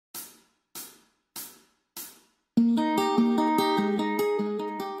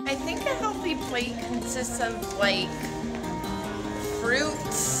plate consists of like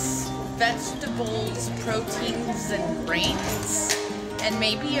fruits, vegetables, proteins, and grains, and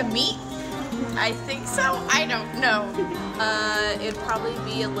maybe a meat. I think so. I don't know. It'd probably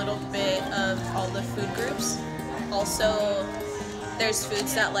be a little bit of all the food groups. Also, there's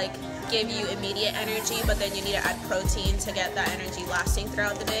foods that like give you immediate energy, but then you need to add protein to get that energy lasting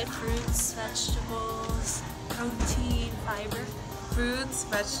throughout the day. Fruits, vegetables, protein, fiber. Fruits,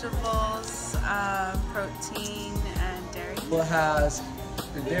 vegetables, protein, and dairy. Well, it has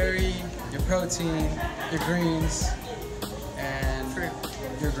your dairy, your protein, your greens, and fruit,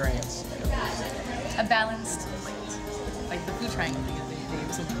 your grains. A balanced plate, like the food triangle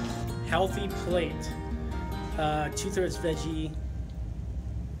thing. Healthy plate, 2/3 veggie,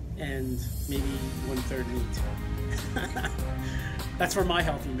 and maybe 1/3 meat. That's for my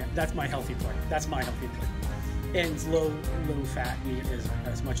healthy. That's my healthy plate. That's my healthy plate. And low fat meat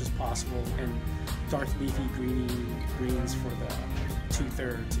as much as possible, and dark leafy greens for the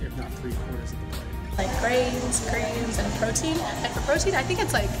 2/3, if not 3/4 of the plate. Like grains, and protein. And for protein, I think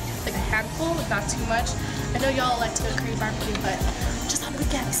it's like a handful, not too much. I know y'all like to go Korean barbecue, but just on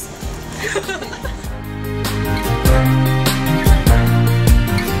weekends.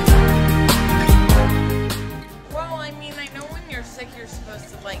 Well, I mean, I know when you're sick, you're supposed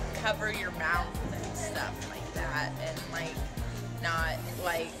to like cover your mouth and stuff like that, and like not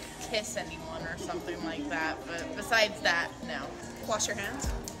like kiss anyone or something like that. But besides that, no. Wash your hands.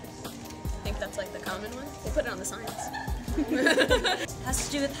 I think that's like the common one. They put it on the signs. Has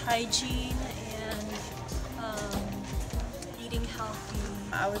to do with hygiene and eating healthy.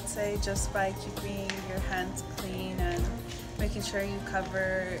 I would say just by keeping your hands clean and making sure you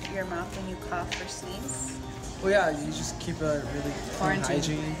cover your mouth when you cough or sneeze. Well, yeah, you just keep a really clean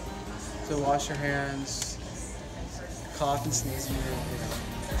hygiene. So wash your hands, cough and sneeze.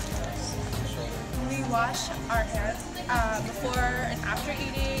 We wash our hands before and after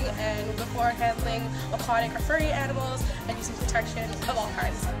eating, and before handling aquatic or furry animals, and using protection of all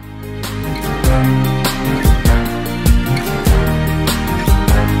kinds.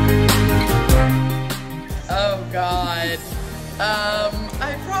 Oh God.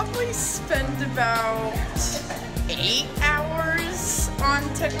 I probably spend about 8 hours on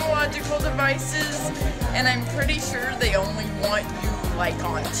technological devices, and I'm pretty sure they only want you like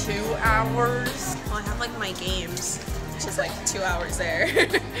on 2 hours. Well, I have like my games, which is like 2 hours there.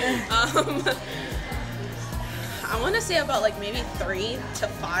 I want to say about like maybe 3 to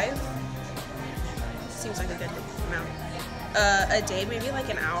 5. Seems like a good amount. A day, maybe like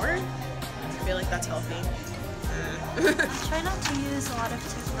an hour. I feel like that's healthy. I try not to use a lot of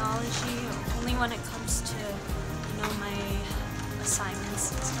technology, only when it comes to, my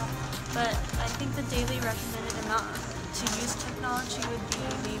assignments and stuff. But I think the daily recommended amount to use technology would be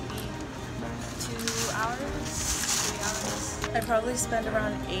maybe 2 hours, 3 hours. I probably spend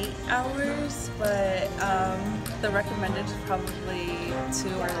around 8 hours, but the recommended is probably 2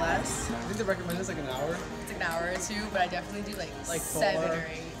 or less. I think the recommended is like an hour. It's like an hour or 2, but I definitely do like 7 4. or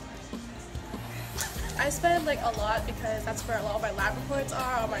 8. I spend like a lot because that's where a lot of my lab reports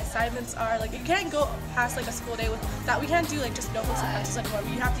are, all my assignments are. Like, you can't go past like a school day with that. We can't do like just notebooks and pencils anymore.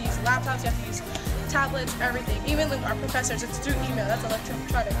 You have to use laptops, you have to use tablets, everything. Even like our professors, it's through email, that's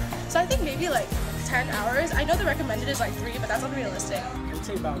electronic. So I think maybe like 10 hours. I know the recommended is like 3, but that's unrealistic. I'd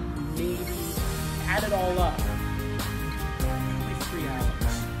say about maybe, add it all up, probably 3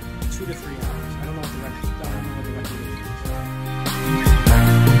 hours, 2 to 3 hours. I don't know what the recommendation is.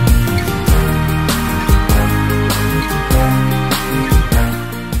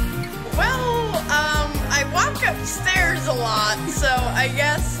 Upstairs a lot, so I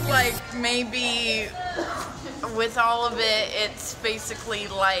guess like maybe with all of it, it's basically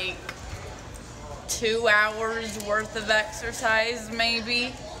like 2 hours worth of exercise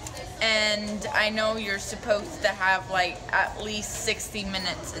maybe. And I know you're supposed to have like at least 60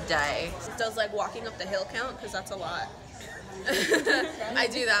 minutes a day. Does like walking up the hill count? Because that's a lot. I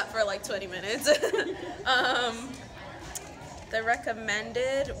do that for like 20 minutes. The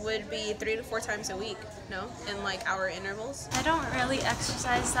recommended would be 3 to 4 times a week, no? In like hour intervals. I don't really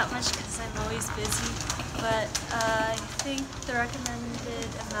exercise that much because I'm always busy, but I think the recommended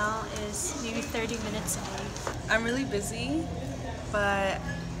amount is maybe 30 minutes a day. I'm really busy, but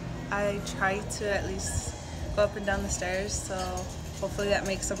I try to at least go up and down the stairs, so hopefully that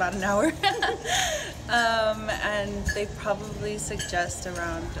makes about an hour. And they probably suggest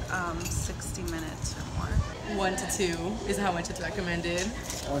around 60 minutes or more. 1 to 2 is how much it's recommended.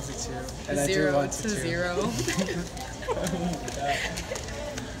 1 to 2. And 0 I do 1 to to 2. 0.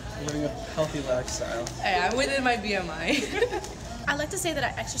 Living a healthy lifestyle. Hey, I'm within my BMI. I like to say that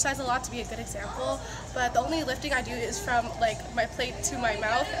I exercise a lot to be a good example, but the only lifting I do is from like my plate to my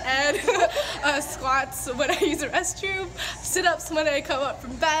mouth, and squats when I use the restroom, sit-ups when I come up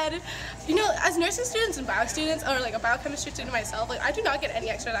from bed. You know, as nursing students and bio students, or like a biochemistry student myself, like I do not get any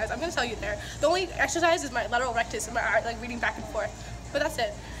exercise. I'm gonna tell you there. The only exercise is my lateral rectus and my eye, like reading back and forth. But that's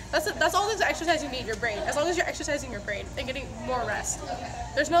it. That's all the exercise you need, your brain. As long as you're exercising your brain and getting more rest.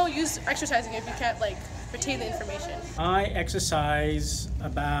 There's no use exercising if you can't like retain the information. I exercise what,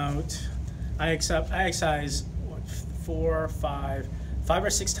 5 or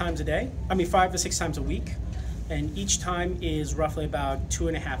 6 times a day. I mean 5 or 6 times a week. And each time is roughly about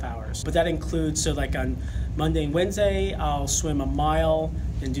 2.5 hours. But that includes, so like on Monday and Wednesday, I'll swim a mile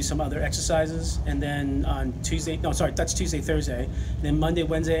and do some other exercises. And then on that's Tuesday, Thursday. And then Monday,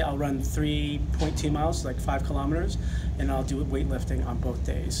 Wednesday, I'll run 3.2 miles, like 5 kilometers. And I'll do weightlifting on both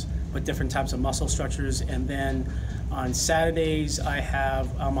days with different types of muscle structures. And then on Saturdays,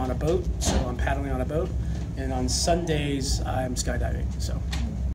 I'm on a boat, so I'm paddling on a boat. And on Sundays, I'm skydiving, so.